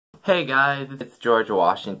Hey guys, it's George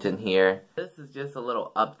Washington here. This is just a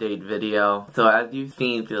little update video. So as you've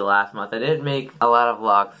seen through the last month, I didn't make a lot of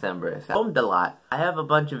Vlogcember. I filmed a lot. I have a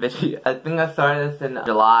bunch of videos. I think I started this in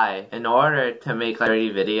July in order to make like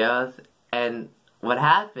 30 videos. And what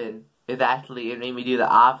happened is actually it made me do the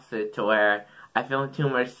opposite, to where I filmed too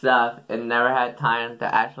much stuff and never had time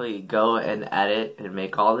to actually go and edit and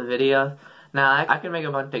make all the videos. Now, I can make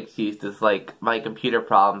a bunch of excuses, like my computer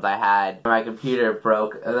problems I had. My computer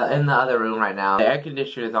broke in the other room right now. The air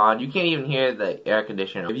conditioner is on. You can't even hear the air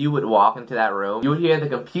conditioner. If you would walk into that room, you would hear the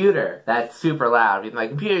computer. That's super loud, because my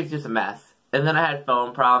computer is just a mess. And then I had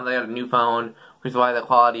phone problems. I got a new phone, which is why the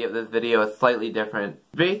quality of this video is slightly different.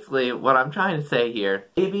 Basically, what I'm trying to say here,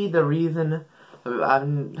 maybe the reason I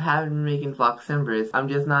haven't been making Vlogcember is I'm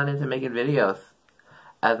just not into making videos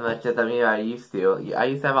as much as I used to. I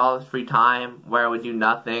used to have all this free time where I would do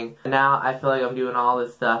nothing. And now I feel like I'm doing all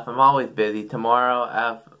this stuff. I'm always busy. Tomorrow I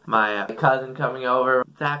have my cousin coming over.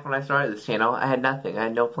 Back when I started this channel, I had nothing. I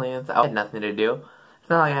had no plans. I had nothing to do.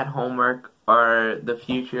 It's not like I had homework or the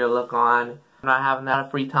future to look on. I'm not having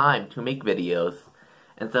that free time to make videos.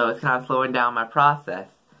 And so it's kind of slowing down my process.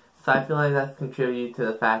 So I feel like that's contributed to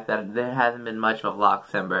the fact that there hasn't been much of a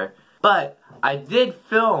Vlogcember. But I did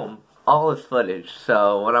film all this footage,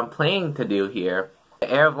 so what I'm planning to do here,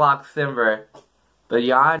 air Vlogcember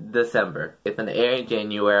beyond December. It's an air in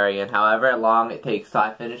January, and however long it takes till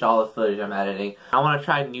I finish all the footage I'm editing, I want to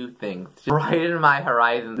try new things. Just right in my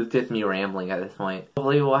horizon, it's just me rambling at this point.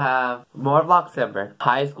 Hopefully we'll have more Vlogcember.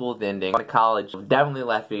 High school's ending, college, definitely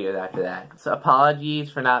less videos after that. So apologies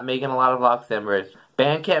for not making a lot of Vlogcembers.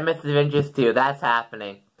 Bandcamp Misadventures 2, that's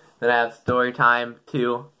happening. Then I have Storytime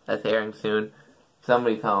 2, that's airing soon.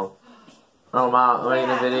 Somebody's home. Oh, Mom, I'm making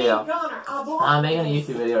a video. I'm making a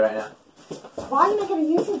YouTube video right now. Why are you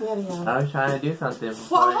making a YouTube video? I was trying to do something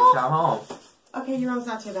before you come home. Okay, your room's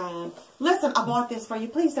not too bad. Listen, I bought this for you.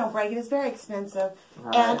 Please don't break it. It's very expensive.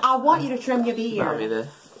 All and right. I want you to trim your beard. I'll be this.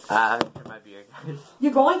 Trim my beard, guys.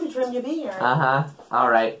 You're going to trim your beard.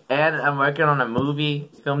 Alright. And I'm working on a movie.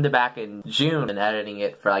 Filmed it back in June and editing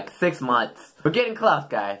it for like 6 months. We're getting close,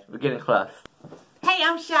 guys. We're getting close. Hey,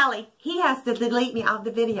 I'm Shelly. He has to delete me off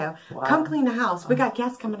the video. Wow. Come clean the house. We got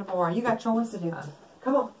guests coming over. You got chores to do.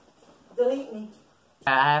 Come on. Delete me.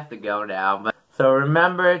 I have to go now. So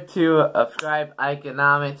remember to subscribe,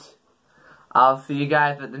 Economics. I'll see you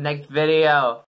guys at the next video.